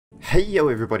Hey yo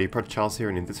everybody, Project Charles here,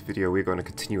 and in this video we're going to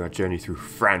continue our journey through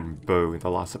Fran Bow. In the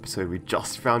last episode we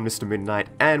just found Mr. Midnight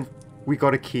and we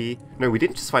got a key. No, we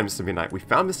didn't just find Mr. Midnight, we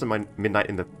found Mr. Midnight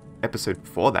in the episode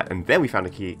before that, and then we found a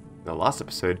key in the last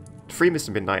episode to free Mr.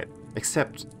 Midnight,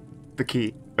 except the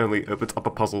key only opens up a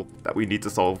puzzle that we need to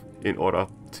solve in order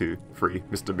to free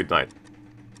Mr. Midnight.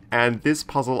 And this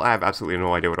puzzle, I have absolutely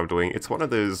no idea what I'm doing. It's one of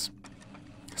those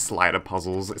slider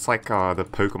puzzles. It's like the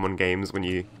Pokemon games when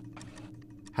you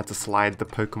had to slide the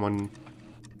Pokemon,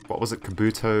 what was it,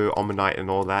 Kabuto, Omanyte and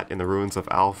all that in the ruins of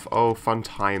Alph. Oh, fun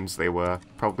times they were.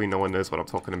 Probably no one knows what I'm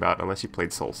talking about unless you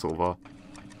played Soul Silver.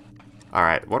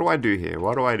 Alright, what do I do here?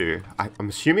 What do I do? I'm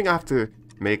assuming I have to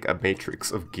make a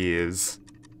matrix of gears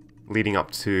leading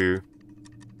up to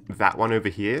that one over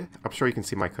here. I'm sure you can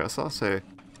see my cursor, so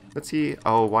let's see.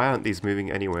 Oh, why aren't these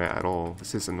moving anywhere at all?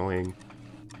 This is annoying.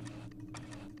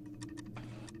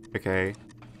 Okay.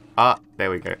 Ah,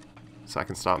 there we go. So I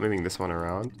can start moving this one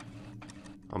around.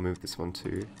 I'll move this one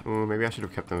too. Oh, maybe I should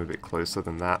have kept them a bit closer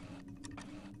than that.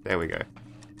 There we go.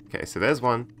 Okay, so there's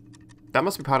one. That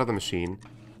must be part of the machine.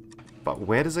 But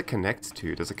where does it connect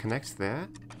to? Does it connect there?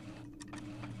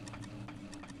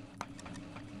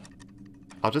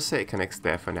 I'll just say it connects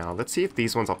there for now. Let's see if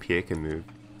these ones up here can move.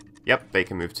 Yep, they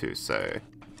can move too, so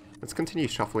let's continue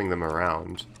shuffling them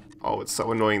around. Oh, it's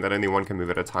so annoying that only one can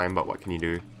move at a time, but what can you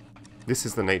do? This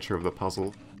is the nature of the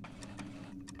puzzle.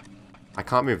 I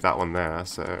can't move that one there,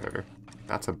 so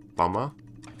that's a bummer.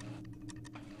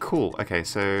 Cool, okay,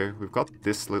 so we've got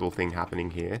this little thing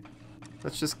happening here.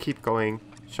 Let's just keep going,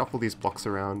 shuffle these blocks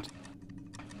around.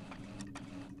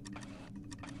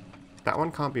 That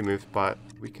one can't be moved, but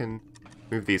we can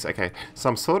move these. Okay, so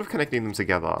I'm sort of connecting them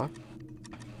together.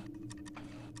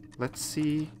 Let's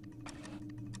see.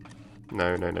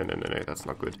 No, that's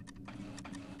not good.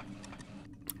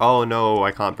 Oh no,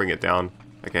 I can't bring it down.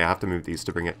 Okay, I have to move these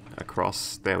to bring it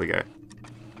across. There we go.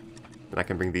 Then I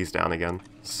can bring these down again.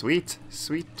 Sweet,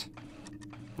 sweet.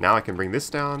 Now I can bring this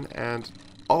down and...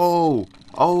 Oh!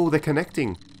 Oh, they're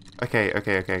connecting! Okay.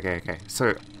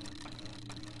 So,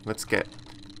 let's get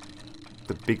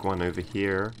the big one over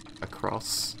here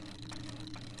across.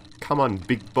 Come on,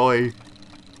 big boy!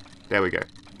 There we go.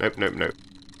 Nope.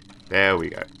 There we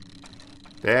go.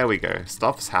 There we go.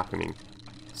 Stuff's happening.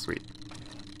 Sweet.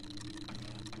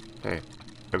 Okay.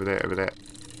 Over there.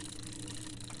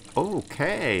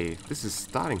 Okay, this is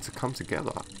starting to come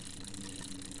together.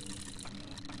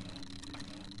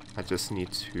 I just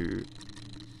need to...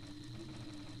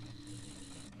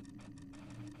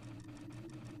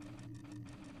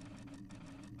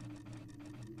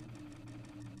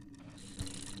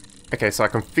 Okay, so I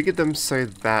configured them so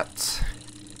that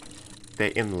they're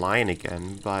in line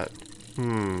again, but...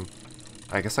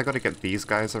 I guess I gotta get these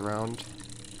guys around.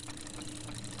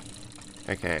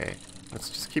 Okay, let's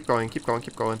just keep going.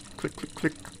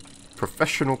 Click.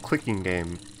 Professional clicking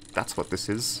game. That's what this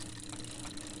is.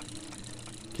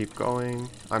 Keep going.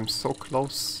 I'm so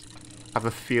close. I have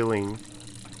a feeling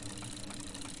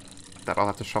that I'll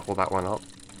have to shuffle that one up.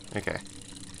 Okay.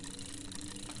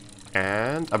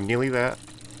 And I'm nearly there.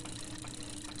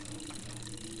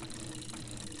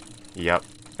 Yep.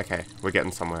 Okay, we're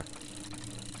getting somewhere.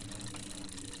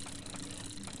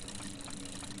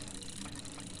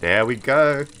 There we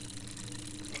go!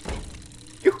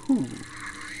 Yoo-hoo!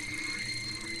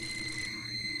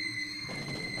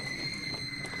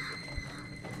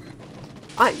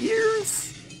 My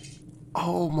ears!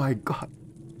 Oh my god.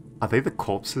 Are they the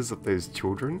corpses of those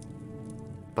children?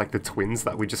 Like the twins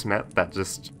that we just met that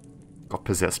just got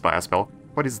possessed by a spell?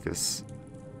 What is this?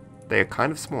 They are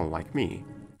kind of small like me.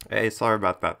 Hey, sorry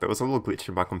about that. There was a little glitch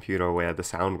in my computer where the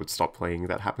sound would stop playing.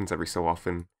 That happens every so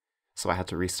often. So I had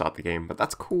to restart the game, but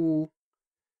that's cool.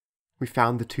 We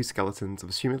found the two skeletons of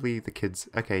assumedly the kids.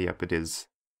 Okay, yep, it is.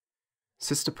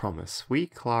 Sister promise. We,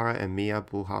 Clara and Mia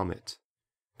Bulhamit,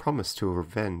 promise to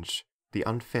revenge the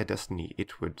unfair destiny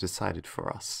Itward decided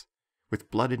for us. With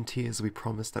blood and tears we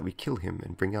promise that we kill him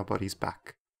and bring our bodies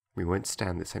back. We won't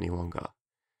stand this any longer.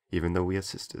 Even though we are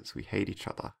sisters, we hate each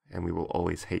other, and we will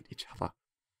always hate each other.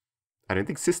 I don't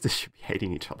think sisters should be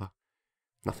hating each other.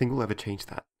 Nothing will ever change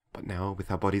that. But now, with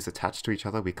our bodies attached to each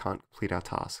other, we can't complete our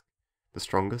task. The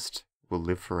strongest will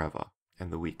live forever,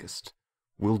 and the weakest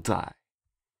will die.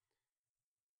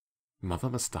 Mother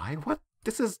must die? What?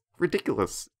 This is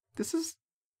ridiculous. This is...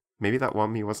 Maybe that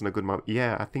one me wasn't a good mom.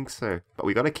 Yeah, I think so. But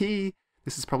we got a key!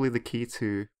 This is probably the key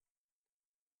to...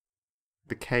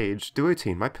 the cage.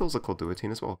 Duotine. My pills are called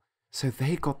Duotine as well. So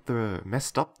they got the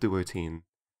messed up Duotine.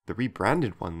 The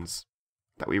rebranded ones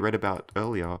that we read about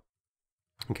earlier.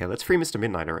 Okay, let's free Mr.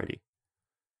 Midnight already.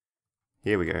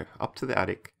 Here we go. Up to the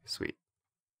attic. Sweet.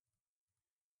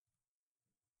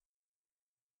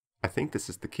 I think this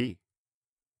is the key.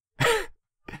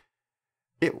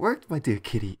 It worked, my dear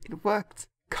kitty. It worked.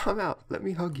 Come out. Let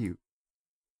me hug you.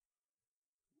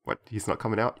 What? He's not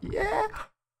coming out? Yeah!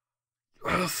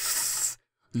 Yes!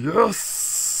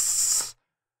 Yes!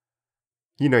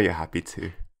 You know you're happy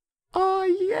too. Oh,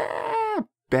 yeah!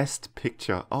 Best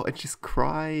picture. Oh, and she's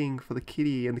crying for the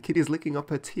kitty, and the kitty is licking up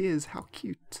her tears. How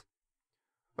cute.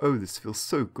 Oh, this feels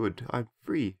so good. I'm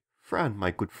free. Fran,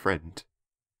 my good friend.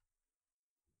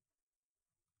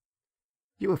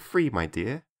 You are free, my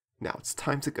dear. Now it's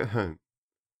time to go home.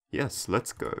 Yes,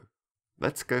 let's go.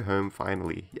 Let's go home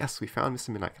finally. Yes, we found Mr.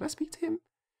 Midnight. Can I speak to him?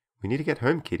 We need to get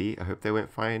home, kitty. I hope they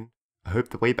went fine. I hope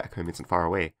the way back home isn't far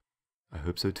away. I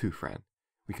hope so too, Fran.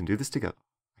 We can do this together.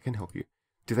 I can help you.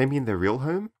 Do they mean their real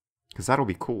home? Because that'll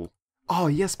be cool. Oh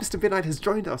yes, Mr. Midnight has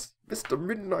joined us. Mr.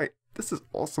 Midnight. This is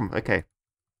awesome. Okay.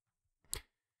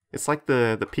 It's like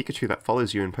the Pikachu that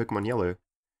follows you in Pokemon Yellow.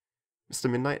 Mr.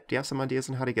 Midnight, do you have some ideas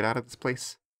on how to get out of this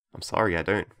place? I'm sorry, I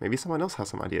don't. Maybe someone else has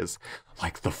some ideas.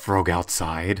 Like the frog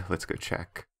outside. Let's go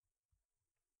check.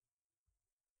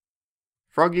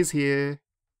 Froggy's here.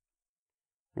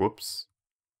 Whoops.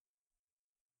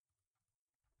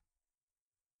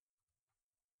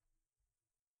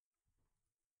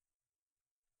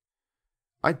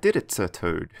 I did it, Sir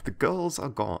Toad. The girls are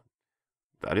gone.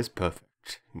 That is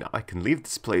perfect. Now I can leave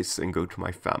this place and go to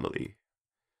my family.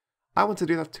 I want to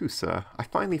do that too, sir. I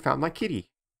finally found my kitty.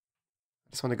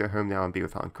 I just want to go home now and be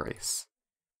with Aunt Grace.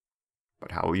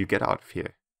 But how will you get out of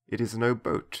here? It is no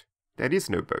boat. There is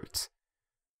no boat.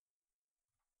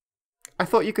 I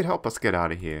thought you could help us get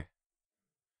out of here.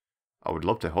 I would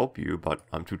love to help you, but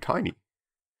I'm too tiny.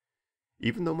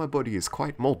 Even though my body is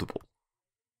quite moldable,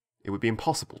 it would be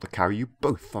impossible to carry you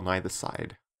both on either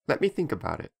side. Let me think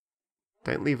about it.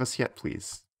 Don't leave us yet,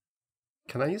 please.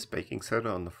 Can I use baking soda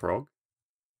on the frog?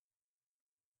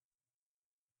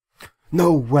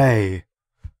 No way!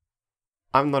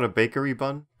 I'm not a bakery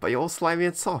bun, but you're all slimy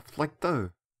and soft, like dough.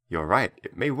 You're right,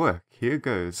 it may work. Here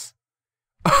goes.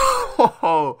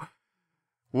 Whoa,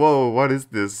 what is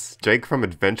this? Jake from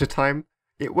Adventure Time?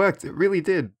 It worked, it really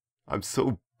did. I'm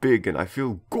so big and I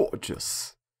feel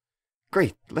gorgeous.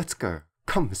 Great, let's go.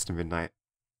 Come, Mr. Midnight.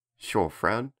 Sure,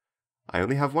 Fran. I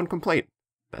only have one complaint.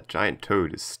 That giant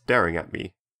toad is staring at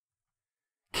me.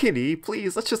 Kitty,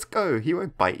 please, let's just go. He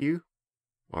won't bite you.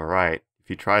 Alright, if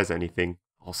he tries anything,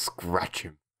 I'll scratch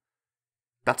him.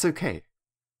 That's okay.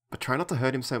 But try not to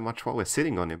hurt him so much while we're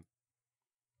sitting on him.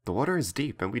 The water is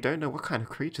deep and we don't know what kind of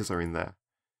creatures are in there.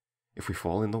 If we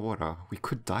fall in the water, we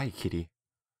could die, kitty.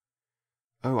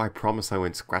 Oh, I promise I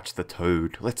won't scratch the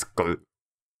toad. Let's go.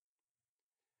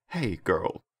 Hey,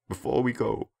 girl. Before we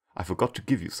go, I forgot to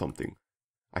give you something.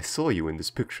 I saw you in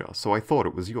this picture, so I thought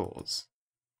it was yours.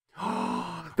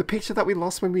 The picture that we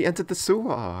lost when we entered the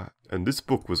sewer! And this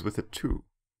book was with it too.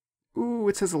 Ooh,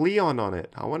 it says Leon on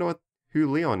it. I wonder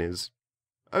who Leon is.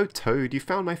 Oh, Toad, you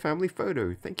found my family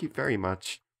photo. Thank you very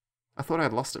much. I thought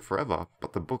I'd lost it forever,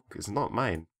 but the book is not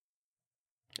mine.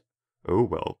 Oh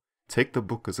well, take the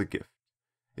book as a gift.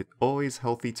 It's always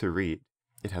healthy to read.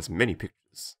 It has many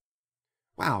pictures.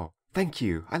 Wow, thank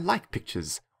you. I like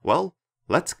pictures. Well,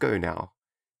 let's go now.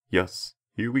 Yes,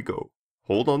 here we go.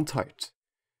 Hold on tight.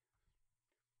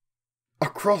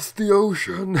 Across the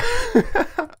ocean!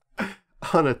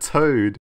 On a toad.